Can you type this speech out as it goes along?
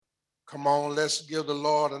Come on, let's give the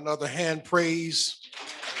Lord another hand praise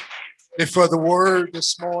for the word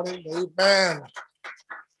this morning. Amen.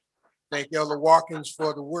 Thank you, Elder Watkins,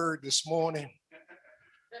 for the word this morning.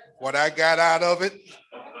 What I got out of it,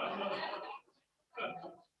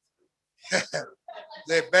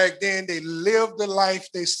 that back then they lived the life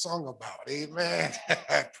they sung about. Amen.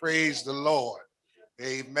 Praise the Lord.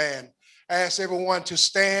 Amen. I ask everyone to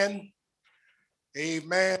stand.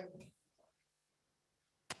 Amen.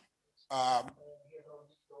 Everybody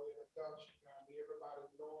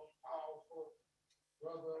know powerful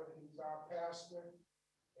brother. He's our pastor.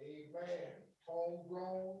 Amen.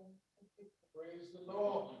 Homegrown. Praise the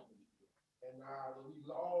Lord. And we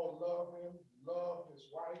all love him, love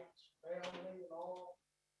his wife, his family, and all.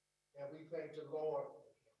 And we thank the Lord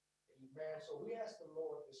for him. Amen. So we ask the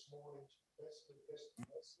Lord this morning to bless the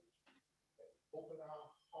message, and open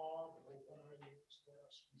our heart and open our ears, let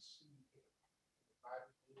us receive him. I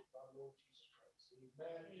believe our Lord Jesus Christ.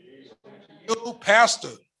 Amen. You,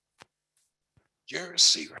 Pastor Jerry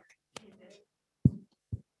Seaver.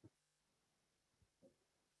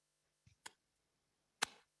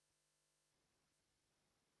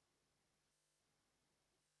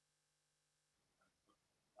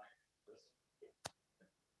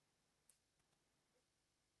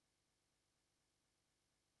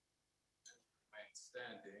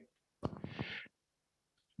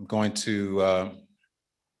 I'm going to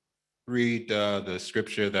read the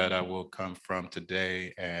scripture that I will come from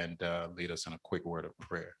today and lead us in a quick word of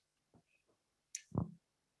prayer. I'm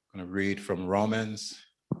going to read from Romans,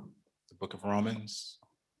 the book of Romans,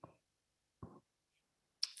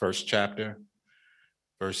 first chapter,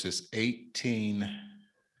 verses 18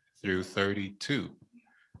 through 32.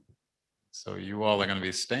 So you all are going to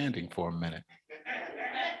be standing for a minute.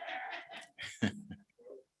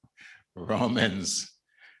 Romans,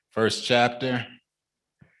 first chapter,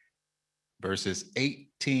 verses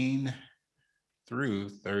 18 through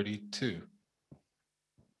 32.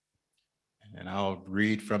 And I'll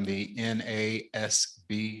read from the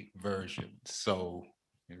NASB version. So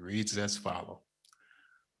it reads as follows.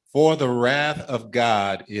 For the wrath of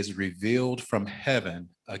God is revealed from heaven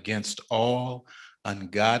against all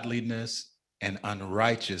ungodliness and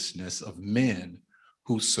unrighteousness of men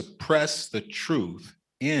who suppress the truth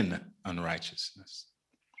in unrighteousness.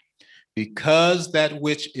 Because that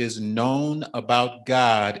which is known about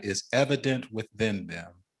God is evident within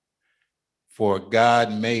them, for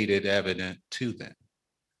God made it evident to them.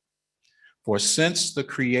 For since the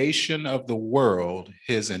creation of the world,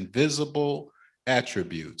 his invisible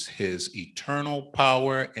attributes, his eternal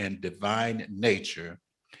power and divine nature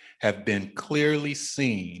have been clearly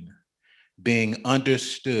seen, being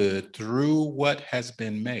understood through what has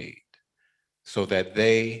been made, so that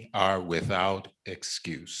they are without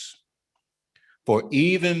excuse. For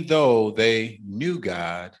even though they knew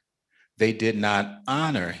God, they did not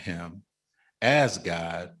honor him as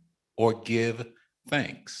God or give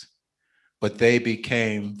thanks, but they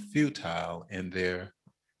became futile in their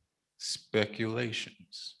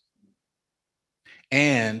speculations,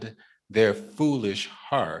 and their foolish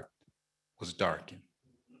heart was darkened.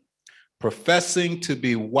 Professing to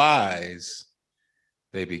be wise,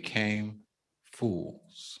 they became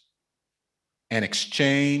fools and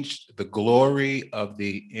exchanged the glory of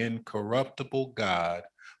the incorruptible God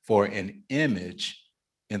for an image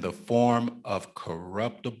in the form of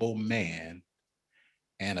corruptible man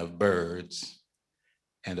and of birds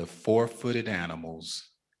and of four-footed animals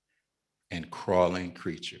and crawling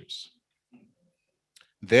creatures.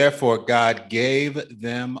 Therefore, God gave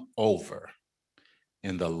them over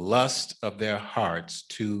in the lust of their hearts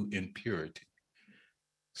to impurity,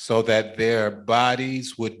 so that their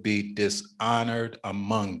bodies would be dishonored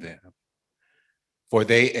among them. For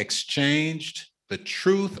they exchanged the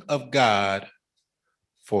truth of God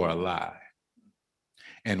for a lie,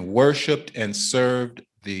 and worshiped and served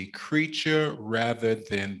the creature rather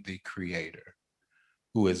than the Creator,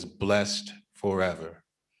 who is blessed forever.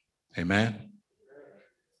 Amen.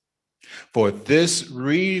 For this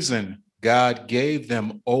reason, God gave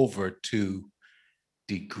them over to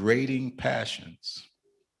degrading passions.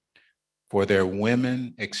 For their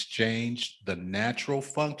women exchanged the natural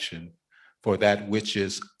function for that which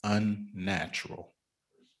is unnatural.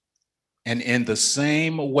 And in the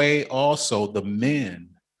same way also the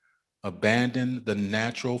men abandoned the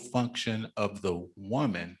natural function of the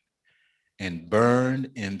woman and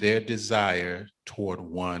burned in their desire toward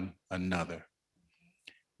one another.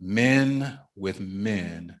 Men with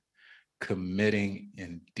men committing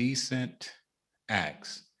indecent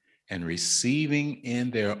acts and receiving in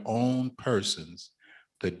their own persons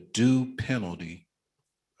the due penalty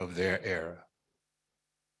of their error.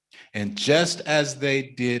 And just as they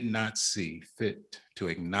did not see fit to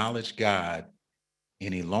acknowledge God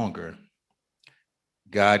any longer,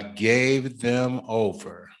 God gave them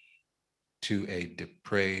over to a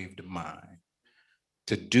depraved mind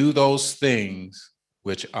to do those things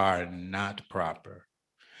which are not proper,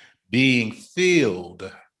 being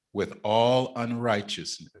filled with all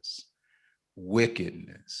unrighteousness,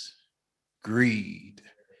 wickedness, greed,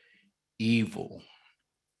 evil,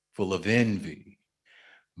 full of envy,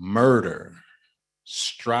 murder,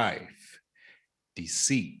 strife,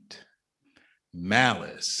 deceit,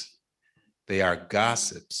 malice. They are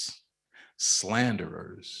gossips,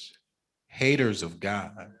 slanderers, haters of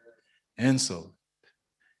God, insolent,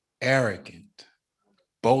 arrogant,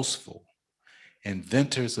 boastful,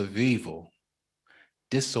 inventors of evil,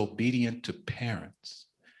 disobedient to parents,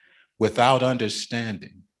 without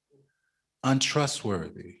understanding,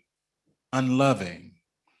 untrustworthy, unloving,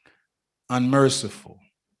 unmerciful.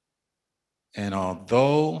 And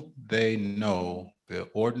although they know the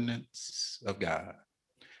ordinance of God,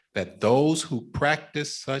 that those who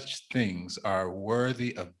practice such things are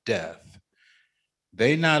worthy of death,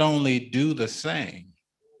 they not only do the same,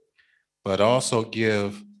 but also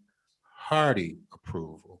give hearty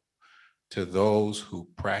approval to those who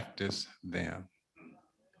practice them.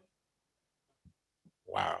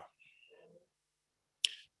 Wow.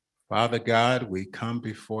 Father God, we come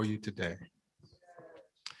before you today.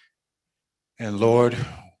 And Lord,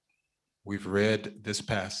 we've read this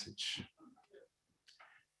passage.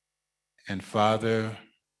 And Father,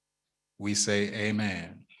 we say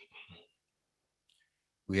amen.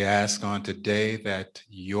 We ask on today that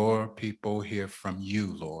your people hear from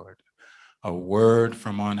you, Lord, a word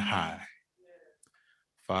from on high.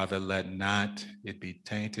 Father, let not it be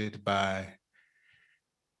tainted by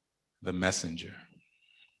the messenger,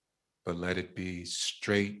 but let it be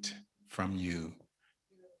straight from you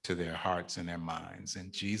to their hearts and their minds.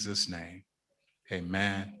 In Jesus' name,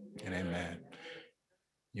 amen and amen.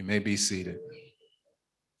 You may be seated.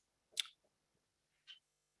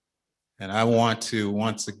 And I want to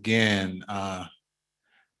once again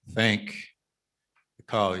thank the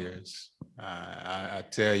Colliers. I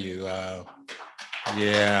tell you,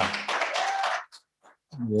 yeah.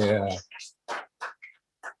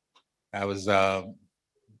 I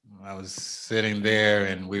was sitting there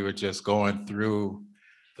and we were just going through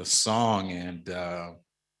the song and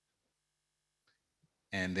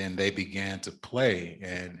then they began to play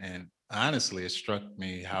and honestly it struck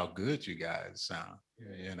me how good you guys sound,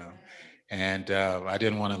 you know. And I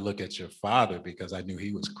didn't want to look at your father because I knew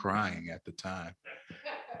he was crying at the time.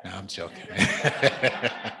 No, I'm joking.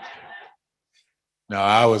 No,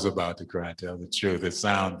 I was about to cry, tell the truth. It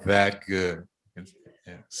sounds that good.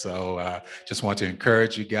 So just want to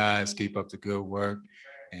encourage you guys, keep up the good work,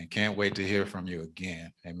 and can't wait to hear from you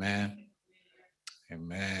again. Amen.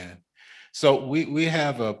 Amen. So we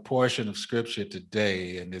have a portion of scripture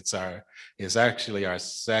today, and it's actually our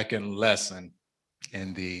second lesson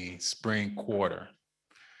in the spring quarter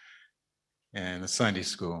in the Sunday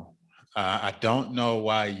school. I don't know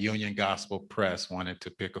why Union Gospel Press wanted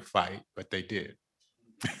to pick a fight, but they did.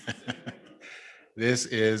 This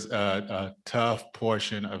is a tough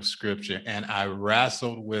portion of scripture, and I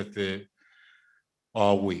wrestled with it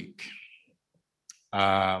all week.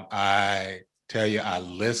 I tell you, I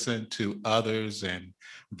listened to others and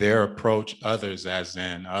their approach, others as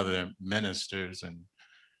in other ministers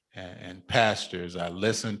and pastors. I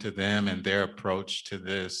listened to them and their approach to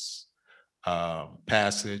this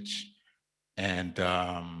passage, and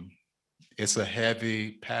it's a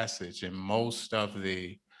heavy passage, and most of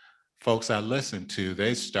the folks I listened to,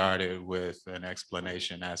 they started with an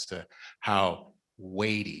explanation as to how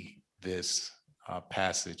weighty this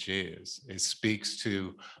passage is. It speaks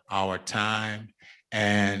to our time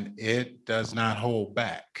and it does not hold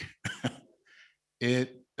back.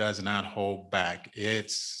 It does not hold back.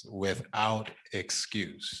 It's without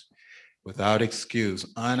excuse. Without excuse,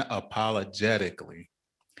 unapologetically.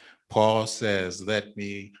 Paul says, let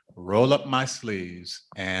me roll up my sleeves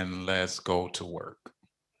and let's go to work.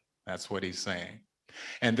 That's what he's saying.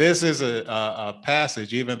 And this is a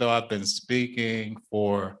passage, even though I've been speaking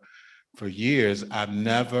for years, I've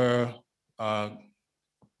never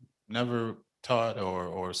taught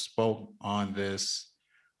or spoke on this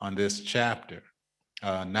chapter.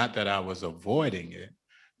 Not that I was avoiding it,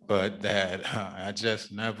 but that I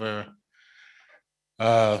just never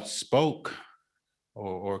spoke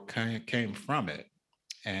or came from it.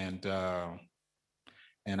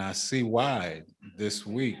 And I see why this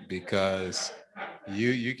week, because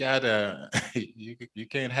you gotta you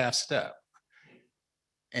can't half step.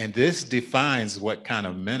 And this defines what kind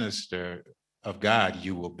of minister of God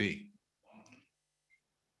you will be.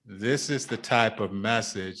 this is the type of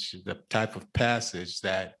message, the type of passage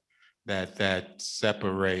that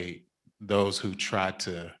separate those who try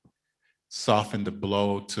to soften the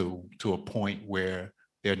blow to a point where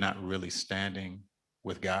they're not really standing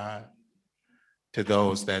with God, to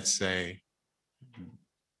those that say,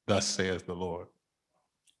 "Thus saith the Lord,"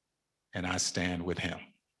 and I stand with him.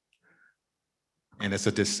 And it's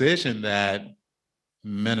a decision that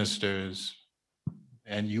ministers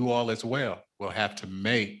and you all as well will have to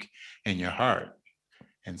make in your heart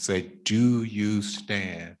and say, do you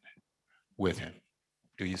stand with him?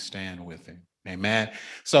 Do you stand with him? Amen.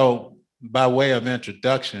 So by way of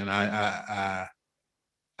introduction, my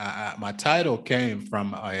title came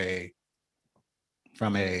from a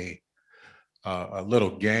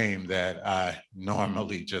little game that I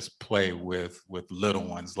normally just play with little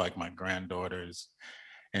ones like my granddaughters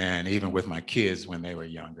and even with my kids when they were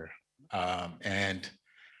younger.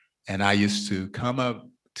 And I used to come up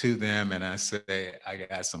to them and I say, I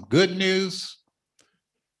got some good news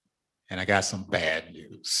and I got some bad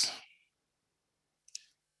news.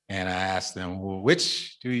 And I asked them, well,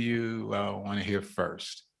 which do you want to hear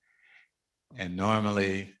first? And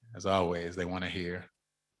normally, as always, they want to hear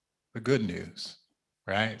the good news,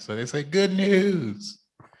 right? So they say, good news.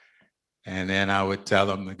 And then I would tell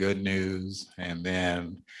them the good news, and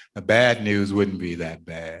then the bad news wouldn't be that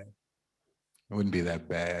bad. It wouldn't be that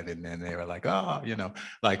bad. And then they were like, oh,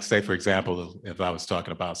 like say, for example, if I was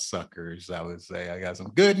talking about suckers, I would say, I got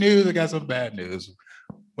some good news, I got some bad news.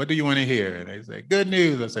 What do you want to hear? And they say, good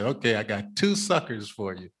news. I say, okay, I got 2 suckers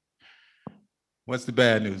for you. What's the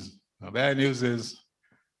bad news? The bad news is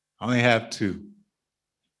I only have 2.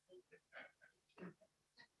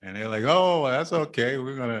 And they're like, oh, that's okay.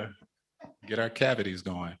 We're going to get our cavities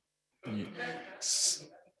going.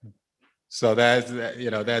 So that's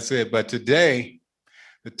it. But today,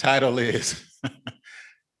 the title is,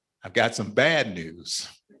 I've got some bad news.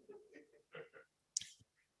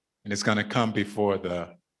 And it's going to come before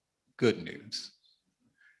the good news.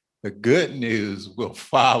 The good news will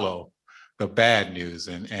follow the bad news.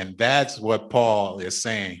 And that's what Paul is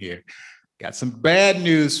saying here. Got some bad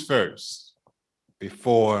news first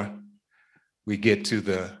before we get to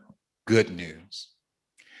the good news.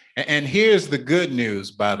 And here's the good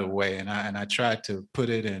news, by the way, and I tried to put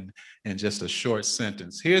it in just a short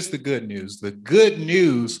sentence. Here's the good news. The good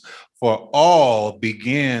news for all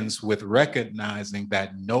begins with recognizing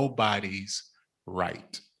that nobody's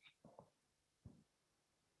right.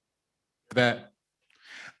 That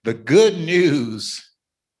the good news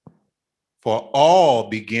for all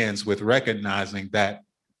begins with recognizing that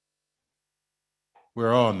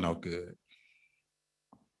we're all no good.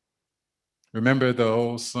 Remember the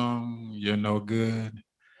old song, you're no good,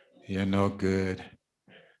 you're no good,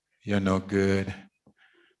 you're no good,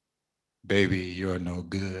 baby, you're no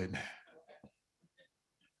good.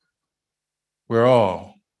 We're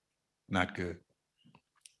all not good.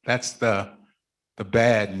 That's the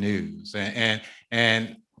bad news.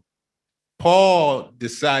 And Paul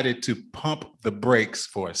decided to pump the brakes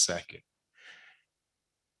for a second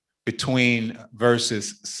between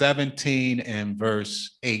verses 17 and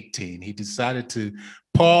verse 18. He decided to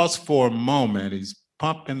pause for a moment. He's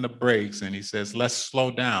pumping the brakes and he says, let's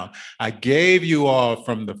slow down. I gave you all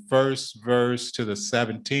from the first verse to the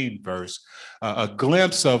 17th verse a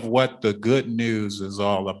glimpse of what the good news is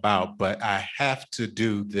all about, but I have to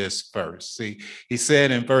do this first. See, he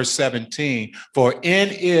said in verse 17, for in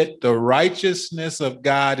it the righteousness of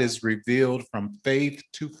God is revealed from faith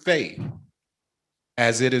to faith.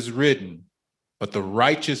 As it is written, but the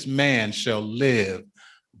righteous man shall live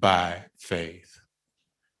by faith.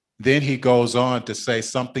 Then he goes on to say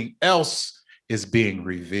something else is being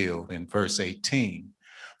revealed in verse 18.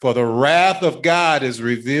 For the wrath of God is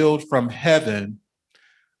revealed from heaven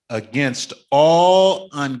against all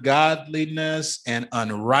ungodliness and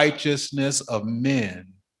unrighteousness of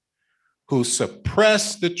men who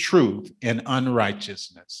suppress the truth in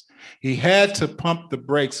unrighteousness. He had to pump the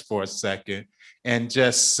brakes for a second and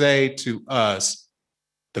just say to us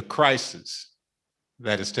the crisis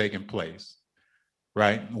that is taking place,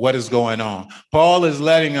 right? What is going on? Paul is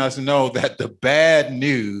letting us know that the bad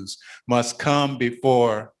news must come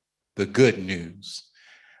before the good news.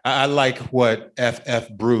 I like what F.F.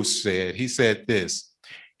 Bruce said. He said this: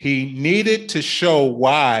 he needed to show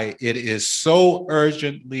why it is so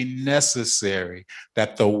urgently necessary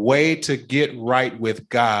that the way to get right with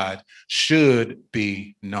God should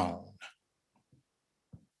be known.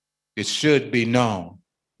 It should be known.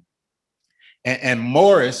 And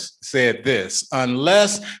Morris said this: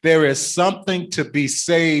 unless there is something to be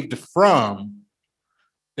saved from,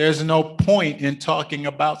 there's no point in talking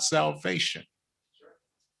about salvation.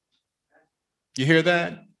 You hear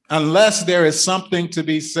that? Unless there is something to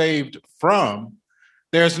be saved from,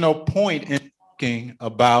 there's no point in talking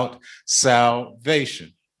about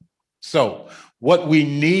salvation. So, what we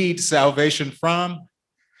need salvation from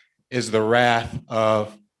is the wrath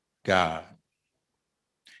of God.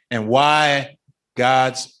 And why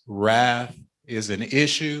God's wrath is an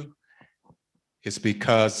issue is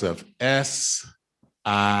because of S-I-N.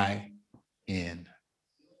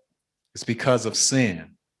 It's because of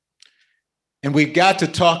sin. And we got to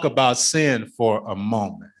talk about sin for a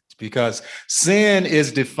moment, because sin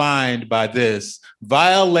is defined by this: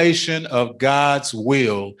 violation of God's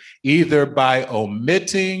will, either by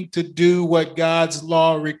omitting to do what God's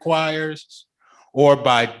law requires or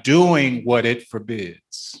by doing what it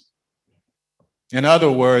forbids. In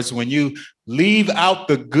other words, when you leave out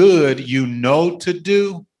the good you know to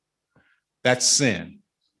do, that's sin.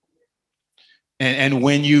 And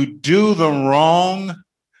when you do the wrong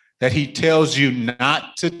that he tells you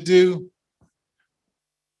not to do,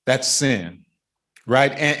 that's sin,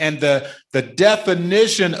 right? And the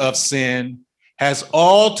definition of sin has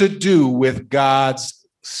all to do with God's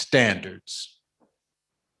standards.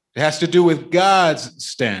 It has to do with God's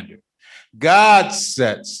standard. God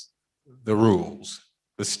sets the rules,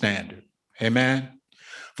 the standard. Amen.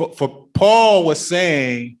 For Paul was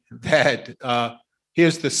saying that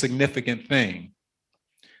here's the significant thing.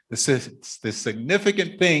 The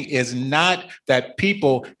significant thing is not that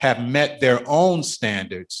people have met their own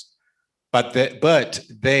standards, but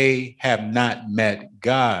they have not met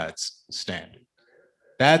God's standard.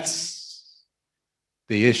 That's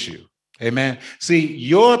the issue. Amen. See,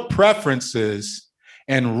 your preferences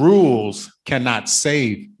and rules cannot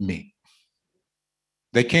save me.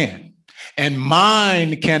 They can't. And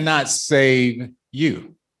mine cannot save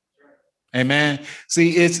you. Amen.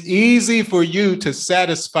 See, it's easy for you to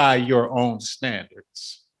satisfy your own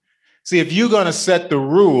standards. See, if you're going to set the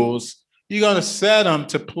rules, you're going to set them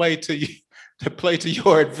to play to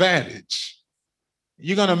your advantage.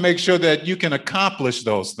 You're going to make sure that you can accomplish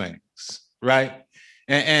those things, right?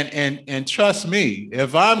 And trust me,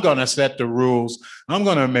 if I'm going to set the rules, I'm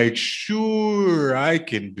going to make sure I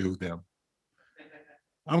can do them.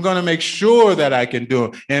 I'm going to make sure that I can do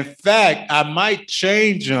it. In fact, I might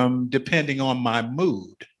change them depending on my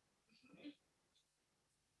mood.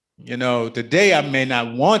 You know, today I may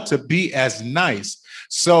not want to be as nice,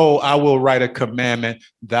 so I will write a commandment: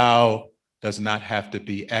 thou does not have to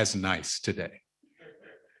be as nice today.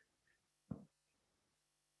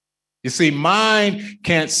 You see, mine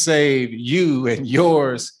can't save you, and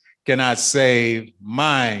yours cannot save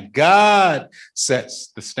mine. God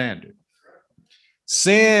sets the standard.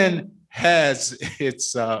 Sin has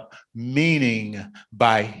its meaning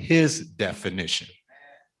by his definition.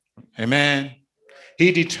 Amen.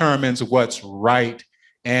 He determines what's right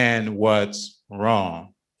and what's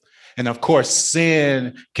wrong. And of course,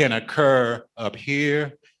 sin can occur up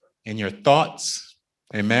here in your thoughts.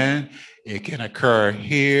 Amen. It can occur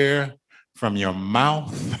here from your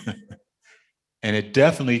mouth. And it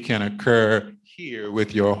definitely can occur here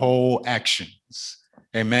with your whole actions.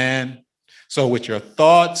 Amen. So with your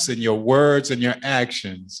thoughts and your words and your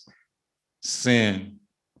actions, sin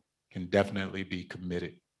can definitely be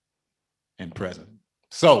committed and present.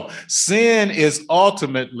 So sin is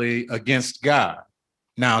ultimately against God.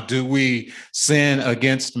 Now, do we sin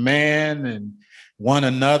against man and one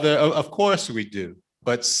another? Of course we do.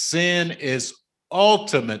 But sin is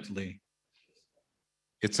ultimately,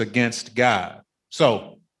 it's against God.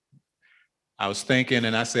 So I was thinking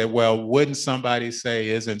and I said, well, wouldn't somebody say,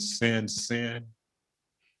 isn't sin sin?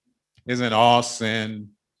 Isn't all sin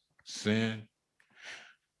sin?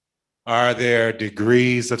 Are there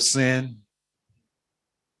degrees of sin?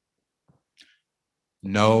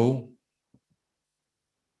 No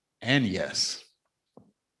and yes.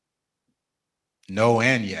 No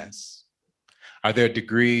and yes. Are there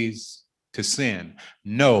degrees to sin?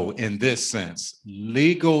 No, in this sense.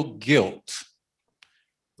 Legal guilt.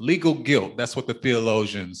 Legal guilt, that's what the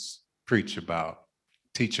theologians preach about,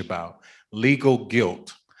 teach about. Legal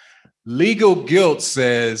guilt. Legal guilt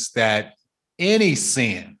says that any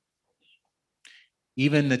sin,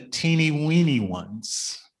 even the teeny weeny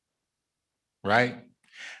ones, right,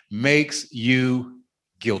 makes you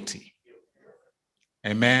guilty.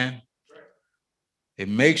 Amen. It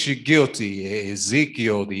makes you guilty.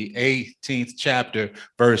 Ezekiel, the 18th chapter,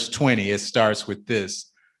 verse 20, it starts with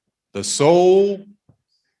this: the soul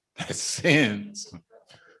that sins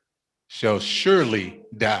shall surely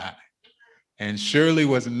die. And surely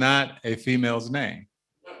was not a female's name.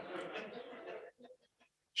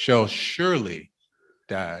 Shall surely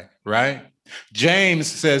die, right? James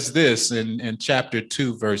says this in chapter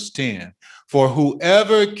 2, verse 10: For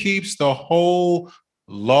whoever keeps the whole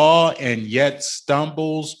law and yet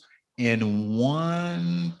stumbles in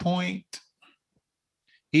one point,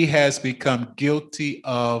 he has become guilty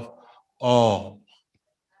of all.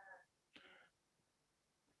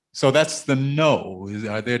 So that's the no.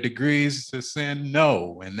 Are there degrees to sin?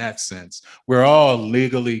 No, in that sense. We're all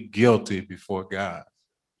legally guilty before God.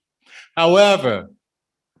 However,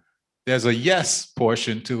 there's a yes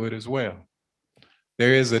portion to it as well.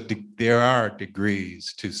 There are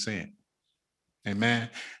degrees to sin. Amen.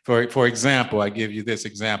 For example, I give you this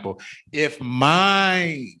example. If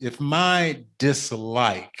my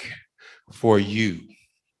dislike for you,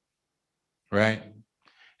 right?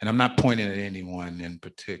 And I'm not pointing at anyone in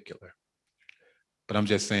particular, but I'm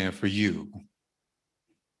just saying for you.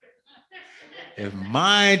 If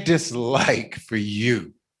my dislike for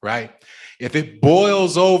you, right? If it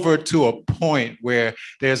boils over to a point where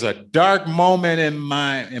there's a dark moment in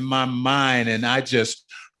my mind and I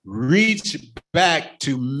just reach back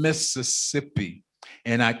to Mississippi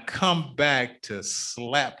and I come back to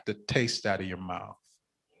slap the taste out of your mouth.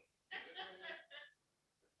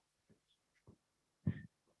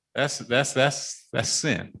 That's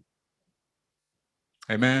sin.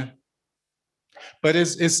 Amen. But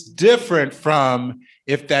it's different from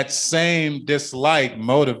if that same dislike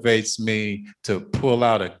motivates me to pull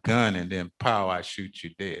out a gun and then pow, I shoot you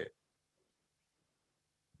dead.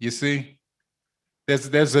 You see,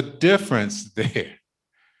 there's a difference there.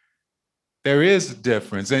 There is a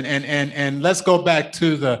difference. And let's go back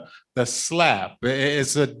to the slap.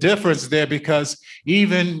 It's a difference there because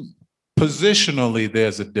even positionally,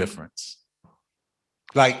 there's a difference.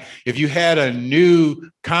 Like if you had a new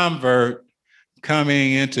convert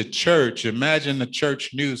coming into church, imagine the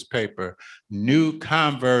church newspaper, new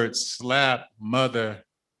convert slap mother.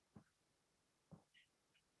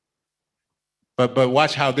 But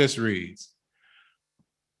watch how this reads.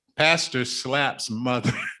 Pastor slaps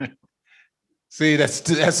mother. See,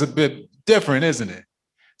 that's a bit different, isn't it?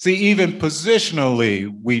 See, even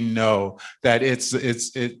positionally, we know that it's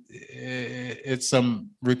some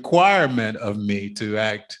requirement of me to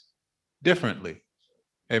act differently.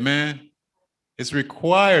 Amen. It's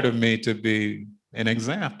required of me to be an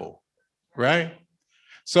example, right?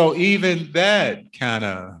 So even that kind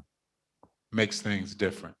of makes things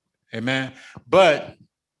different. Amen. But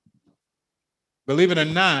believe it or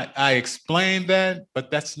not, I explained that, but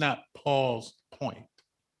that's not Paul's point.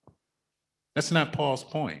 That's not Paul's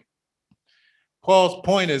point. Paul's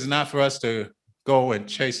point is not for us to go and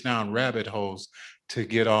chase down rabbit holes to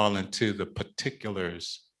get all into the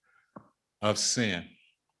particulars of sin.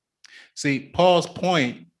 See, Paul's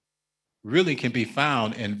point really can be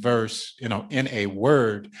found in in a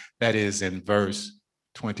word that is in verse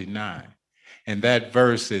 29. And that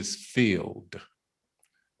verse is filled.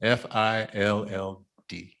 F-I-L-L-D-E-D.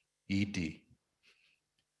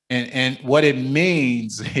 And what it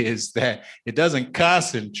means is that it doesn't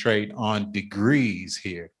concentrate on degrees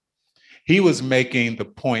here. He was making the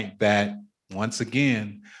point that, once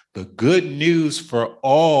again, the good news for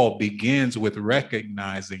all begins with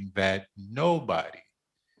recognizing that nobody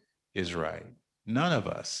is right. None of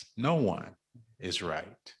us, no one is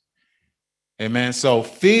right. Amen. So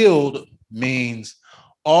filled means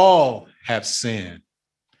all have sinned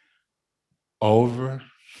over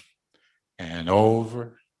and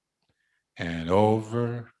over and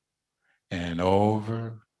over and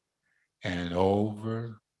over and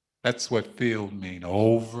over. That's what filled means,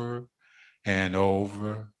 over and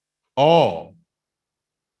over. All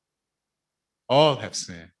have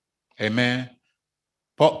sinned. Amen.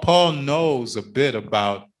 Paul knows a bit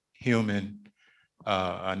about human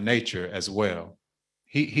nature as well.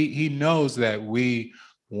 He knows that we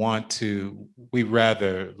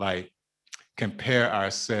rather like compare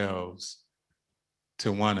ourselves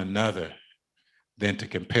to one another than to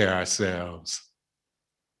compare ourselves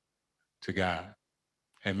to God.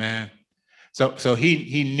 Amen. So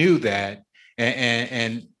he knew that,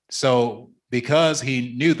 and so because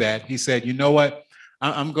he knew that, he said, you know what?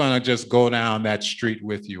 I'm going to just go down that street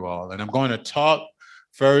with you all, and I'm going to talk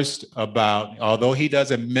first about, although he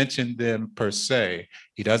doesn't mention them per se,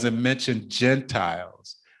 he doesn't mention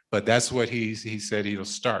Gentiles, but that's what he said he'll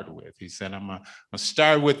start with. He said, I'm going to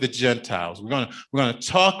start with the Gentiles. We're going to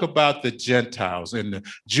talk about the Gentiles. And the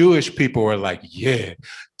Jewish people were like, yeah,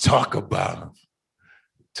 talk about them.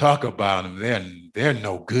 Talk about them. They're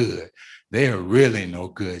no good. They're really no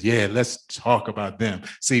good. Yeah, let's talk about them.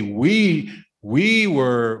 See, we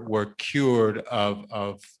were cured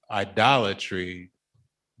of idolatry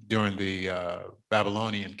during the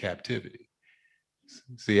Babylonian captivity.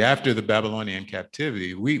 See, after the Babylonian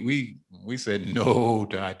captivity, we said no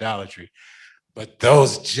to idolatry. But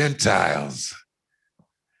those Gentiles,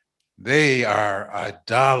 they are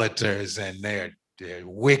idolaters and they're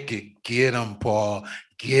wicked. Get them, Paul.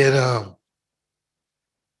 Get them.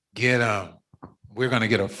 Get them. We're going to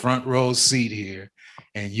get a front row seat here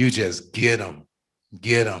and you just get them.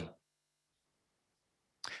 Get them.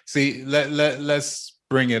 See, let's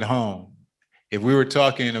bring it home. If we were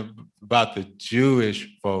talking about the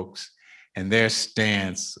Jewish folks and their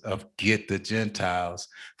stance of get the Gentiles,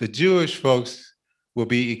 the Jewish folks will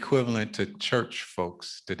be equivalent to church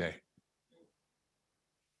folks today.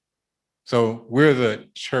 So we're the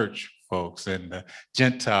church folks, and the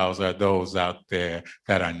Gentiles are those out there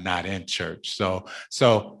that are not in church.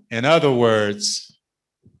 So in other words,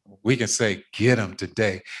 we can say get them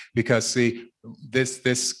today, because see,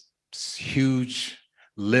 this huge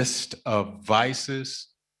list of vices,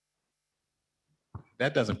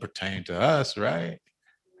 that doesn't pertain to us, right?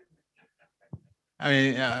 I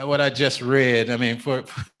mean, what I just read, I mean, for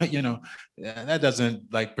that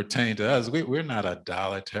doesn't like pertain to us. We're not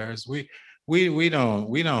idolaters. We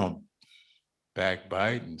don't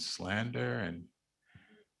backbite and slander and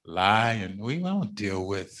lie, and we don't deal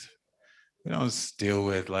with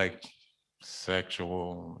like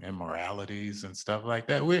sexual immoralities and stuff like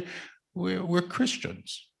that. We're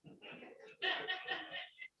Christians,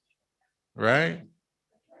 right?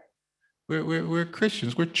 We're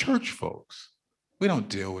Christians. We're church folks. We don't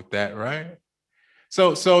deal with that, right?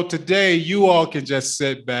 So today you all can just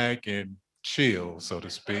sit back and chill, so to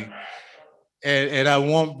speak. And I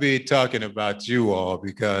won't be talking about you all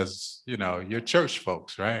because, you're church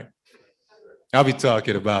folks, right? I'll be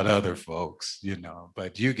talking about other folks,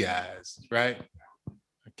 but you guys, right?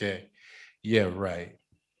 Okay. Yeah, right.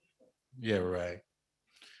 Yeah, right.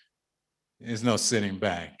 There's no sitting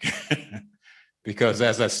back. Because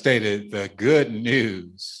as I stated, the good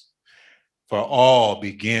news for all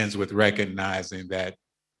begins with recognizing that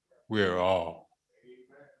we're all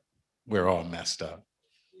messed up.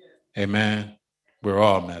 Amen. We're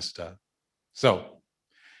all messed up. So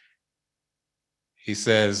he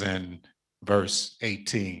says in verse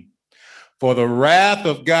 18, for the wrath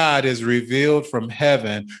of God is revealed from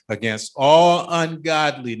heaven against all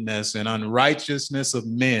ungodliness and unrighteousness of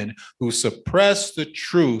men who suppress the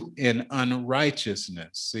truth in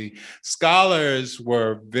unrighteousness. See, scholars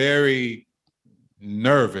were very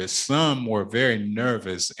nervous. Some were very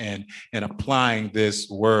nervous in applying this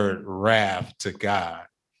word wrath to God.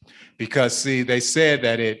 Because, see, they said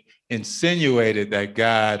that it insinuated that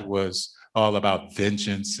God was all about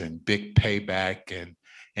vengeance and big payback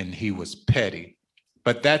and he was petty.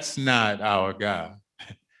 But that's not our God.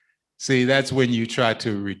 See, that's when you try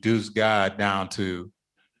to reduce God down to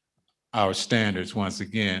our standards once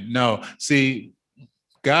again. No, see,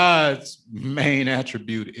 God's main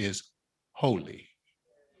attribute is holy,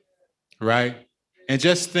 right? And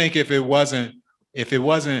just think if it wasn't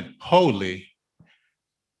holy,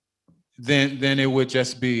 then it would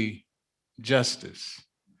just be justice.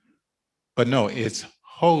 But no, it's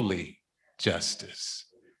holy justice.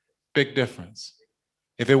 Big difference.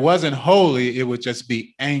 If it wasn't holy, it would just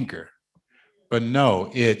be anger. But no,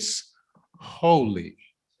 it's holy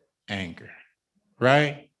anger,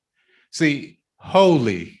 right? See,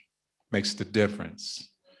 holy makes the difference,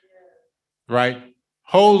 right?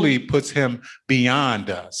 Holy puts him beyond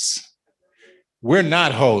us. We're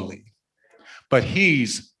not holy, but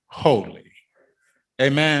he's holy.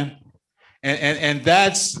 Amen. And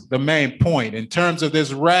that's the main point. In terms of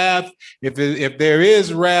this wrath, if there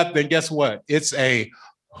is wrath, then guess what? It's a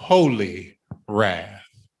holy wrath,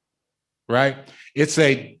 right? It's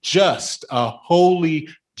a holy,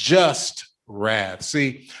 just wrath.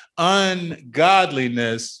 See,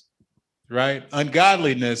 ungodliness, right?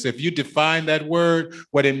 Ungodliness, if you define that word,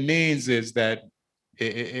 what it means is that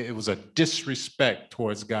it was a disrespect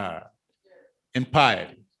towards God,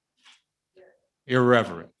 impiety,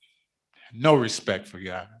 irreverent. No respect for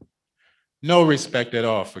God. No respect at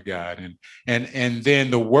all for God. And then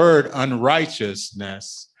the word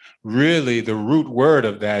unrighteousness, really the root word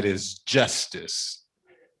of that is justice.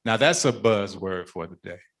 Now that's a buzzword for the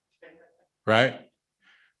day, right?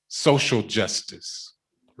 Social justice,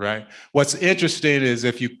 right? What's interesting is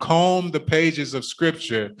if you comb the pages of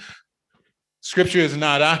Scripture, Scripture is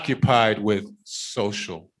not occupied with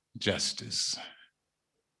social justice.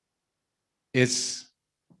 It's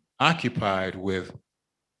occupied with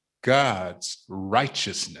God's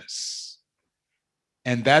righteousness.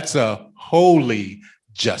 And that's a holy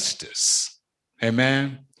justice.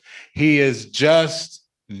 Amen. He is just,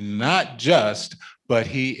 not just, but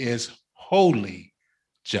he is wholly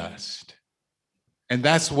just. And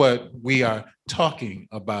that's what we are talking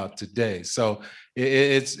about today. So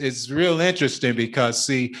it's real interesting because,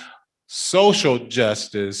 see, social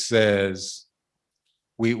justice says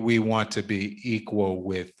we want to be equal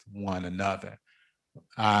with one another.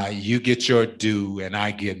 You get your due and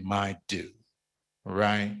I get my due,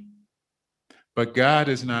 right? But God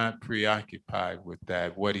is not preoccupied with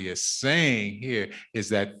that. What he is saying here is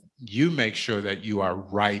that you make sure that you are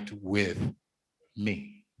right with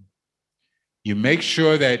me. You make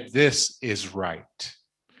sure that this is right.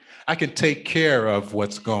 I can take care of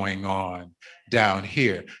what's going on down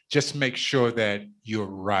here. Just make sure that you're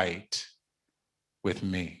right with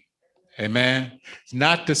me. Amen. It's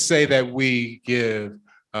not to say that we give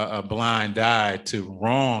a blind eye to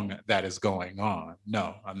wrong that is going on.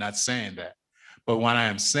 No, I'm not saying that. But what I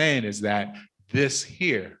am saying is that this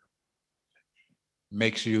here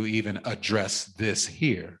makes you even address this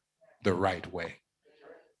here the right way.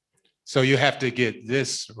 So you have to get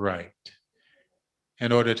this right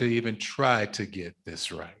in order to even try to get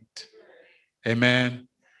this right. Amen.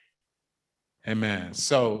 Amen.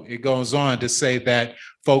 So it goes on to say that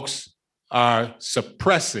folks are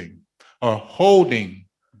suppressing or holding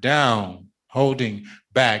down, holding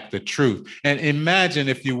back the truth. And imagine,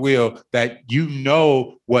 if you will, that you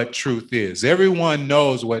know what truth is. Everyone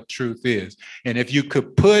knows what truth is. And if you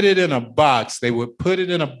could put it in a box, they would put it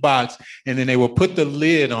in a box and then they would put the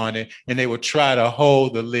lid on it and they would try to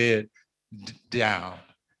hold the lid down.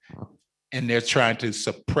 And they're trying to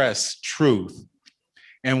suppress truth.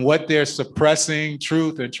 And what they're suppressing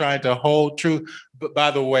truth and trying to hold truth, but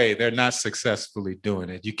by the way, they're not successfully doing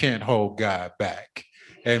it. You can't hold God back.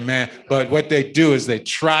 Amen. But what they do is they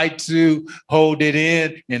try to hold it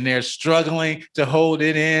in and they're struggling to hold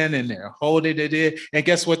it in and they're holding it in. And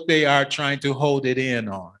guess what they are trying to hold it in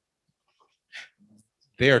on?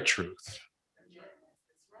 Their truth.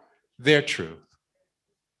 Their truth.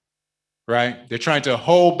 Right? They're trying to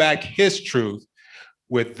hold back his truth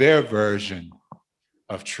with their version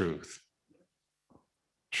of truth.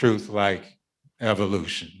 Truth like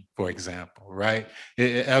evolution, for example, right?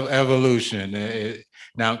 Evolution.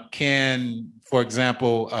 Now, can, for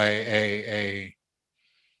example, I'll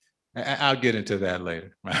get into that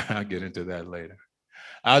later. I'll get into that later.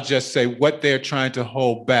 I'll just say what they're trying to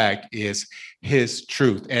hold back is his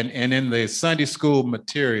truth. And in the Sunday school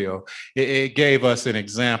material, it gave us an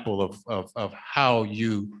example of how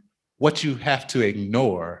what you have to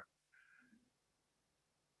ignore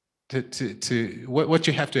what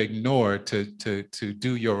you have to ignore to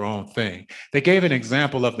do your own thing. They gave an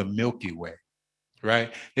example of the Milky Way,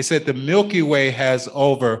 right? They said the Milky Way has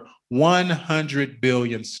over 100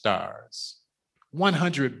 billion stars.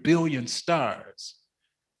 100 billion stars.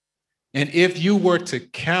 And if you were to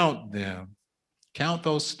count them, count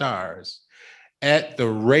those stars at the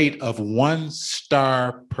rate of 1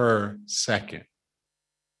 star per second,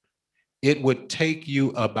 it would take you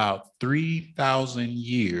about 3,000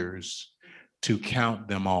 years to count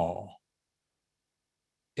them all.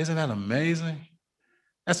 Isn't that amazing?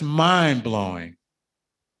 That's mind-blowing.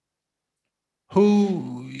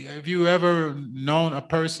 Have you ever known a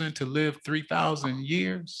person to live 3,000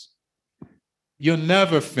 years? You'll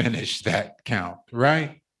never finish that count,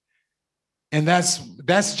 right? And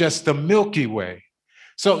that's just the Milky Way.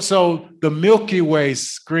 So the Milky Way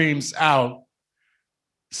screams out,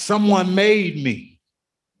 someone made me.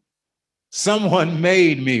 Someone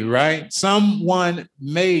made me, right? Someone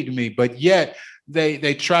made me, but yet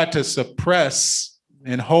they try to suppress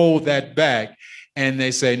and hold that back. And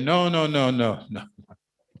they say, no.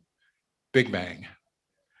 Big Bang.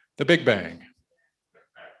 The Big Bang.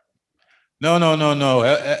 No.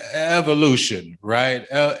 Evolution, right?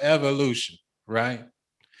 Evolution, right?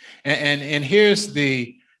 And here's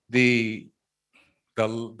the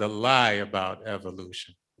lie about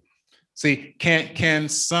evolution. See, can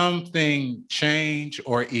something change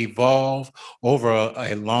or evolve over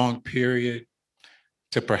a long period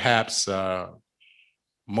to perhaps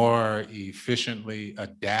more efficiently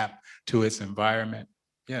adapt to its environment?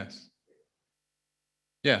 Yes.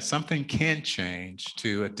 Yeah, something can change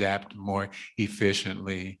to adapt more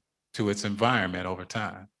efficiently to its environment over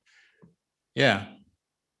time. Yeah.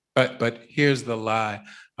 But here's the lie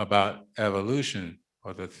about evolution,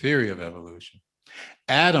 or the theory of evolution.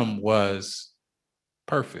 Adam was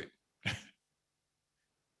perfect.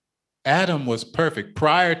 Adam was perfect.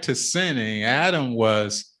 Prior to sinning, Adam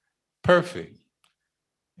was perfect.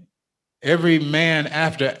 Every man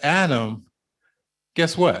after Adam,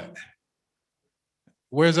 guess what?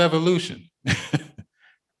 Where's evolution?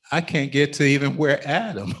 I can't get to even where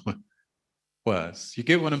Adam was. You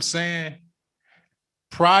get what I'm saying?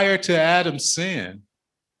 Prior to Adam's sin,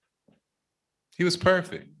 He was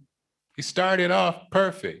perfect. He started off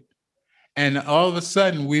perfect. And all of a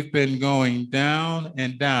sudden, we've been going down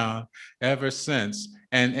and down ever since.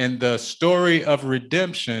 And the story of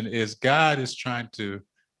redemption is God is trying to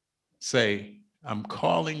say, I'm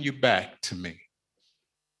calling you back to me.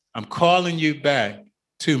 I'm calling you back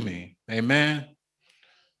to me. Amen.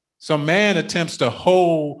 So man attempts to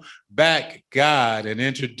hold back God and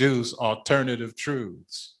introduce alternative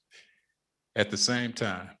truths at the same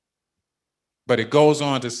time. But it goes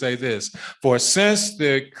on to say this, for since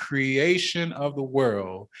the creation of the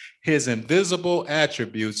world, his invisible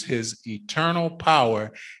attributes, his eternal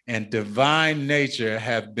power and divine nature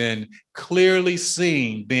have been clearly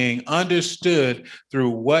seen, being understood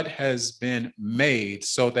through what has been made,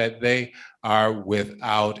 so that they are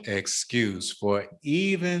without excuse. For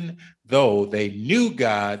even though they knew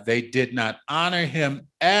God, they did not honor him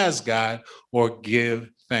as God or give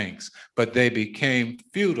thanks, but they became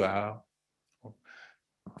futile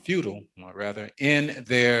in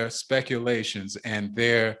their speculations, and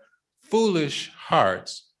their foolish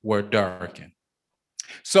hearts were darkened.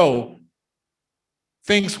 So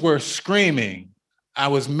things were screaming, I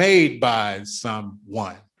was made by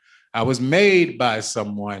someone. I was made by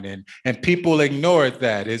someone, and people ignored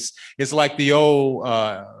that. It's like the old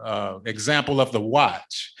example of the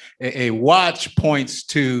watch. A watch points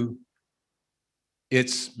to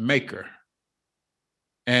its maker,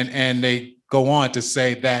 and they go on to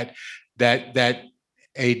say that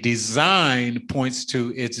a design points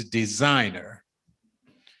to its designer,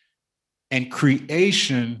 and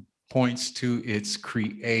creation points to its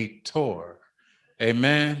creator.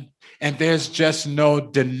 Amen. And there's just no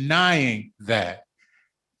denying that.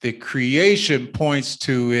 The creation points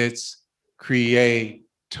to its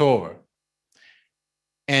creator.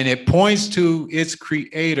 And it points to its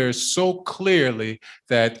creator so clearly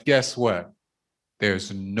that guess what?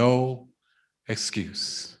 There's no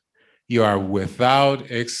excuse. You are without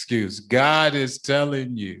excuse. God is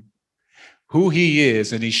telling you who he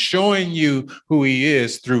is, and he's showing you who he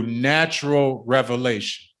is through natural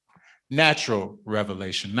revelation. Natural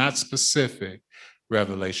revelation, not specific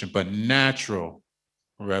revelation, but natural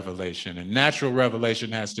revelation. And natural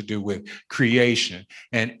revelation has to do with creation.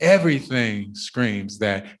 And everything screams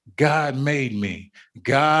that God made me.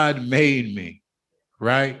 God made me,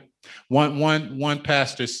 right? One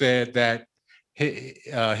pastor said that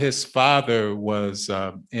his father was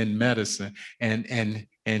in medicine, and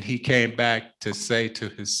he came back to say to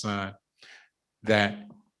his son that,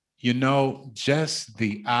 just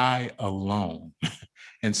the eye alone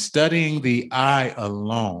and studying the eye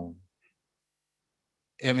alone.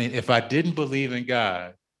 I mean, if I didn't believe in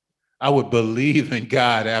God, I would believe in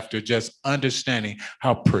God after just understanding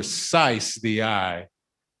how precise the eye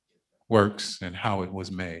works and how it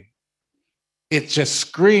was made. It just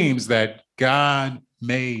screams that God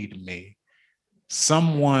made me.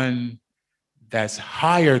 Someone that's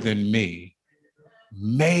higher than me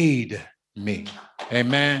made me.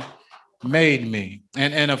 Amen. Made me.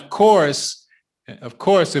 And of course,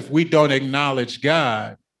 if we don't acknowledge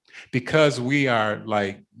God, because we are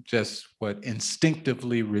like just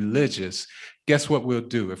instinctively religious, guess what we'll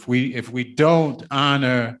do? If we don't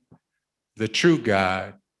honor the true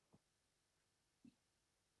God,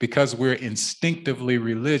 because we're instinctively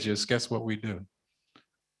religious, guess what we do?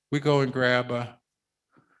 We go and grab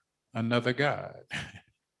another God.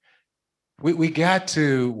 We got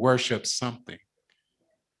to worship something.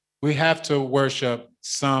 We have to worship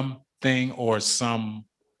something or someone.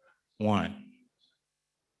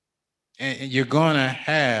 And you're going to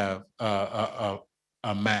have a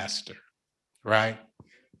master, right?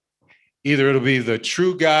 Either it'll be the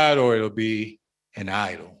true God or it'll be an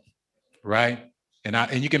idol, right?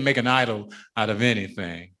 And you can make an idol out of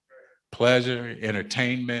anything. Pleasure,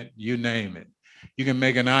 entertainment, you name it. You can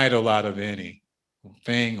make an idol out of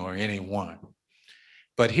anything or anyone.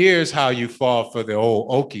 But here's how you fall for the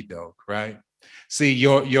old okey doke, right? See,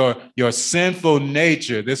 your sinful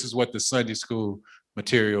nature, this is what the Sunday school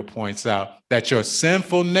material points out, that your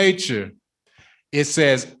sinful nature, it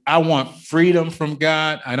says, I want freedom from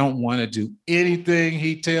God. I don't want to do anything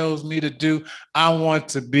he tells me to do. I want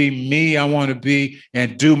to be me. I want to be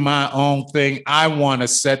and do my own thing. I want to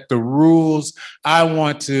set the rules. I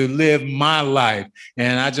want to live my life.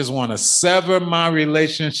 And I just want to sever my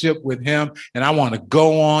relationship with him. And I want to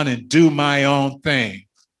go on and do my own thing.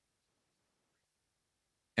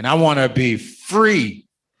 And I want to be free.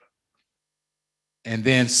 And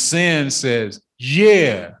then sin says,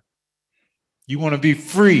 yeah. You want to be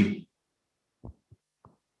free.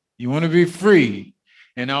 You want to be free.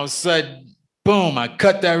 And all of a sudden, boom, I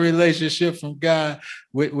cut that relationship from God,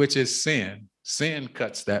 which is sin. Sin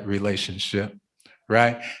cuts that relationship.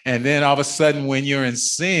 right? And then all of a sudden, when you're in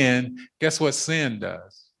sin, guess what sin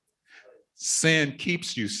does? Sin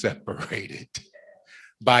keeps you separated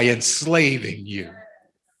by enslaving you.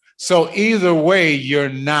 So either way, you're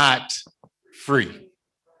not free.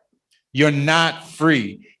 You're not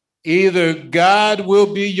free. Either God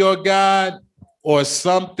will be your God, or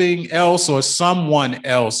something else or someone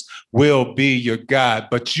else will be your God.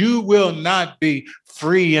 But you will not be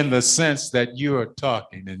free in the sense that you are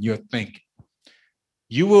talking and you're thinking.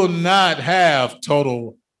 You will not have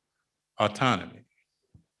total autonomy.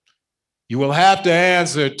 You will have to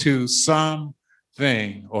answer to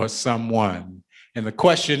something or someone. And the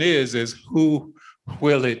question is who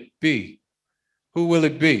will it be? Who will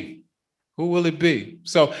it be? Who will it be?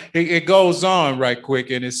 So it goes on right quick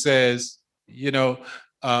and it says,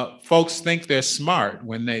 folks think they're smart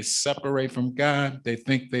when they separate from God. They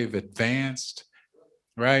think they've advanced,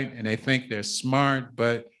 right? And they think they're smart,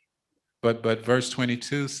 but verse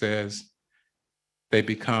 22 says they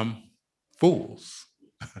become fools.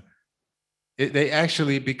 They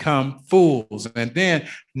actually become fools. And then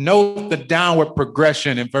note the downward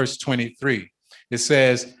progression in verse 23. It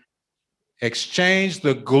says, exchange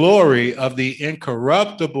the glory of the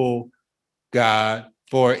incorruptible God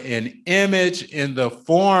for an image in the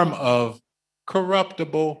form of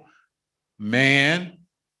corruptible man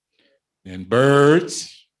and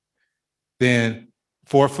birds, then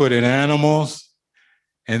four-footed animals,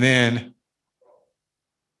 and then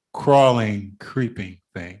crawling, creeping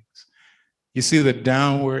things. You see the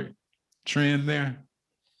downward trend there?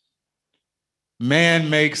 Man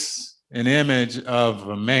makes an image of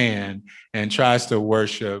a man and tries to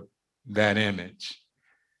worship that image.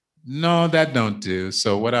 No, that don't do.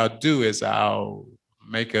 So what I'll do is I'll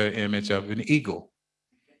make an image of an eagle.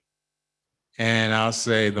 And I'll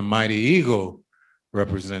say the mighty eagle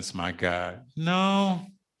represents my God. No,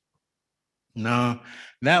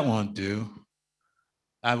 that won't do.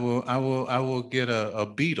 I will get a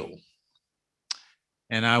beetle.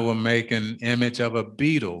 And I will make an image of a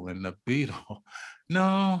beetle, and the beetle,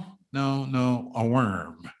 no, a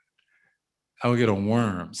worm. I will get a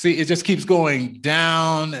worm. See, it just keeps going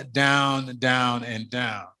down, down, down, and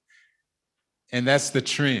down. And that's the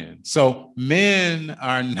trend. So men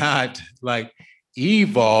are not like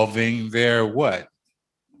evolving, they're what?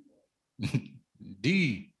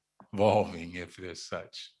 Devolving, if there's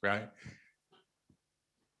such, right?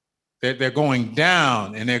 They're going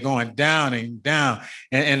down and they're going down and down.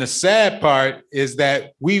 And the sad part is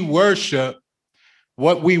that we worship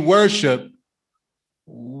what we worship,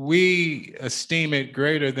 we esteem it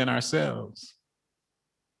greater than ourselves.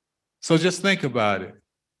 So just think about it.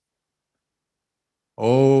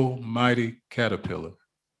 Oh, mighty caterpillar.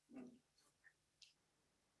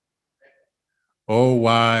 Oh,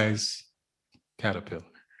 wise caterpillar.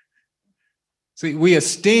 See, we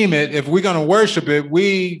esteem it. If we're going to worship it,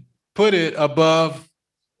 we put it above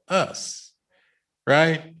us,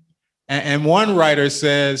 right? And one writer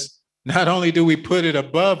says, not only do we put it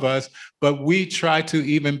above us, but we try to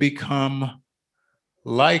even become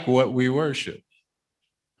like what we worship,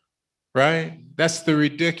 right? That's the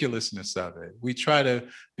ridiculousness of it. We try to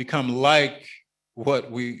become like what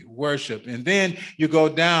we worship. And then you go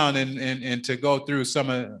down and to go through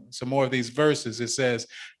some more of these verses, it says,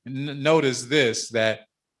 notice this, that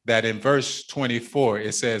in verse 24,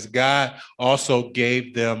 it says, God also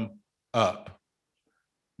gave them up.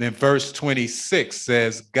 Then verse 26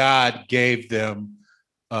 says, God gave them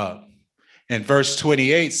up. And verse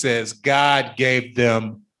 28 says, God gave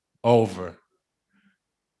them over.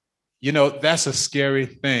 You know, that's a scary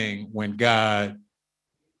thing when God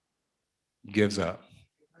gives up.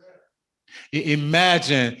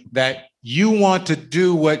 Imagine that you want to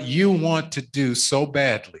do what you want to do so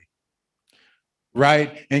badly,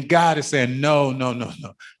 right? And God is saying, no.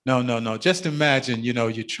 Just imagine,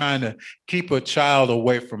 you're trying to keep a child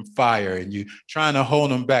away from fire and you're trying to hold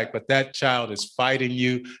them back, but that child is fighting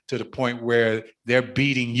you to the point where they're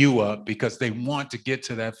beating you up because they want to get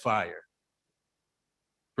to that fire.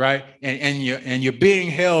 Right? And you're being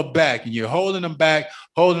held back and you're holding them back.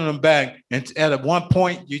 And at one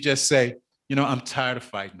point you just say, I'm tired of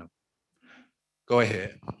fighting them. Go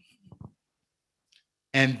ahead.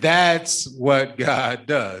 And that's what God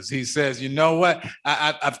does. He says, you know what?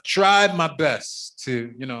 I've tried my best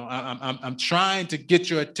to, I'm trying to get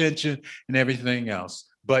your attention and everything else.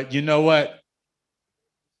 But you know what?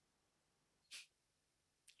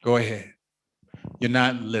 Go ahead. You're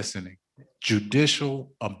not listening.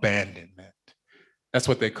 Judicial abandonment. That's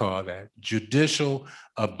what they call that. Judicial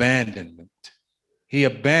abandonment. He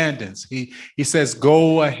abandons. He says,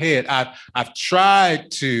 go ahead. I've tried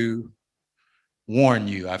to warn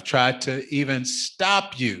you. I've tried to even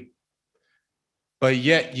stop you, but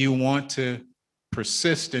yet you want to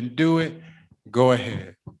persist and do it. Go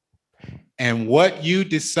ahead. And what you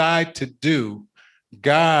decide to do,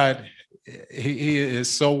 God, he is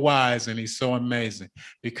so wise and he's so amazing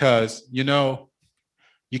because, you know,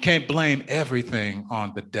 you can't blame everything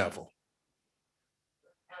on the devil.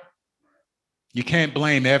 You can't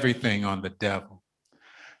blame everything on the devil.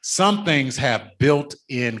 Some things have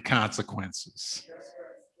built-in consequences,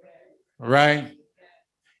 right?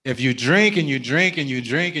 If you drink and you drink and you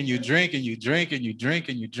drink and you drink and you drink and you drink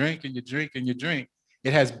and you drink and you drink and you drink,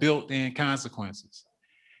 it has built-in consequences.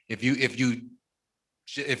 If you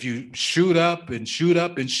shoot up and shoot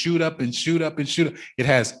up and shoot up and shoot up and shoot up, it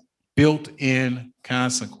has built-in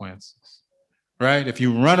consequences, right? If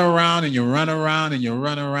you run around and you run around and you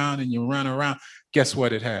run around and you run around, guess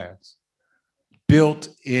what it has?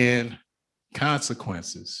 Built-in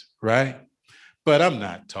consequences, right? But I'm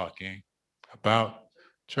not talking about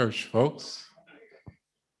church folks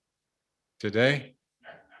today,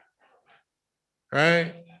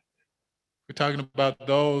 right? We're talking about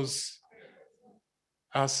those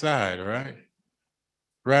outside, right?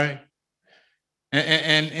 Right?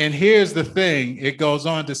 And here's the thing. It goes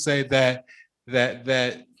on to say that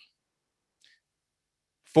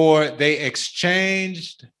for they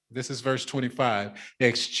exchanged, this is verse 25, they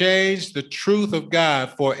exchanged the truth of God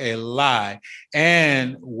for a lie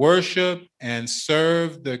and worship and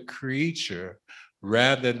serve the creature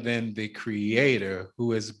rather than the creator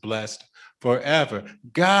who is blessed forever.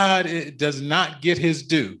 God does not get his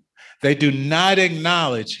due. They do not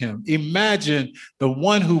acknowledge him. Imagine the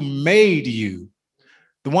one who made you,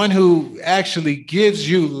 the one who actually gives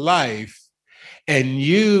you life, and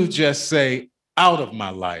you just say, out of my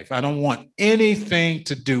life. I don't want anything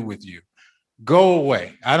to do with you. Go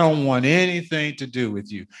away. I don't want anything to do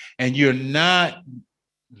with you. And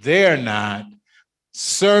they're not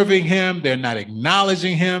serving him. They're not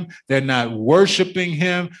acknowledging him. They're not worshiping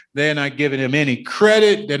him. They're not giving him any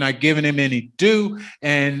credit. They're not giving him any due.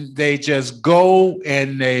 And they just go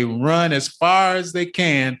and they run as far as they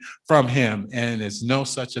can from him. And there's no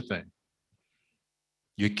such a thing.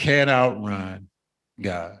 You can't outrun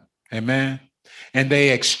God. Amen. And they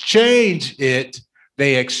exchange it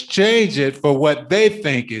for what they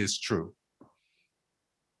think is true.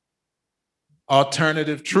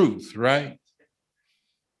 Alternative truth, right?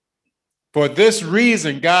 For this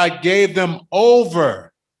reason, God gave them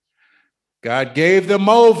over. God gave them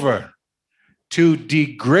over to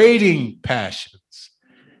degrading passions.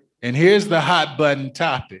 And here's the hot button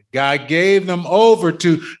topic. God gave them over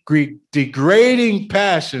to degrading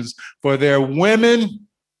passions, for their women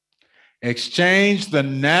exchanged the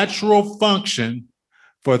natural function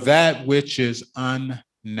for that which is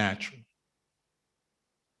unnatural.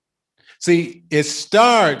 See, it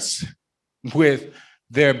starts with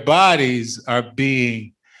their bodies are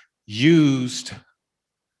being used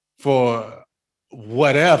for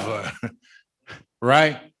whatever,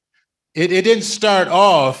 right? It didn't start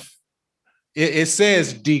off, it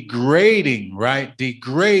says degrading, right?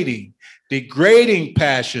 Degrading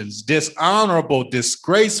passions, dishonorable,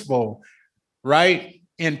 disgraceful, right?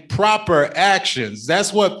 Improper actions.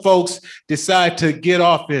 That's what folks decide to get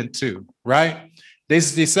off into, right? They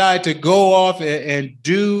decide to go off and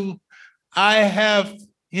do. I have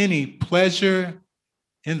any pleasure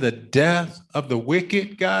in the death of the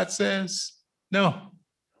wicked, God says? No.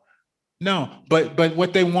 But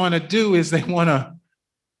what they want to do is they want to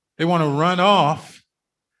run off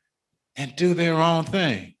and do their own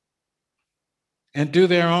thing.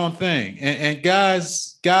 And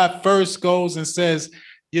God first goes and says,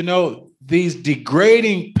 you know, these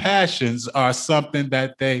degrading passions are something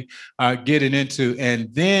that they are getting into.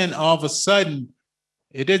 And then all of a sudden,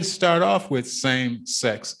 it didn't start off with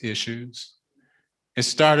same-sex issues. It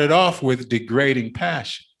started off with degrading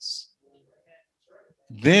passions.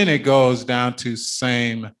 Then it goes down to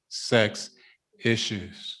same-sex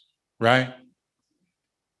issues, right?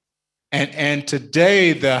 And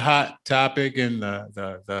today the hot topic and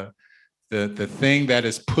the thing that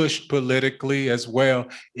is pushed politically as well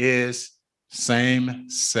is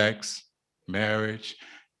same-sex marriage,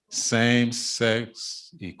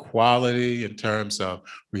 same-sex equality in terms of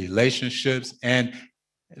relationships. And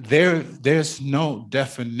there's no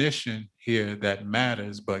definition here that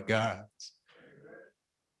matters but God's.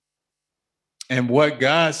 And what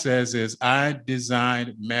God says is, I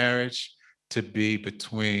designed marriage to be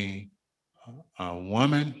between a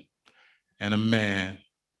woman and a man,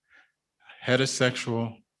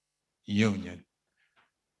 heterosexual union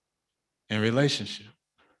and relationship.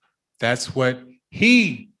 That's what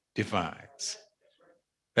he defines.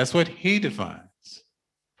 That's what he defines.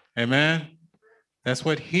 Amen. That's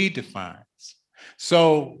what he defines.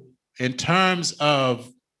 So in terms of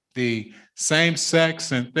the same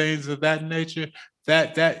sex and things of that nature,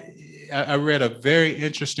 that I read a very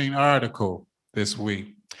interesting article this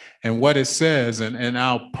week. And what it says, and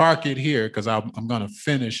I'll park it here because I'm going to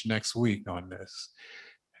finish next week on this.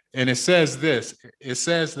 And it says this, it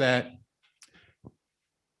says that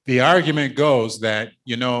the argument goes that,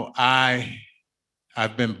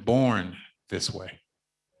 I've been born this way.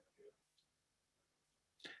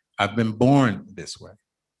 I've been born this way.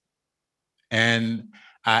 And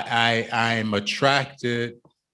I'm attracted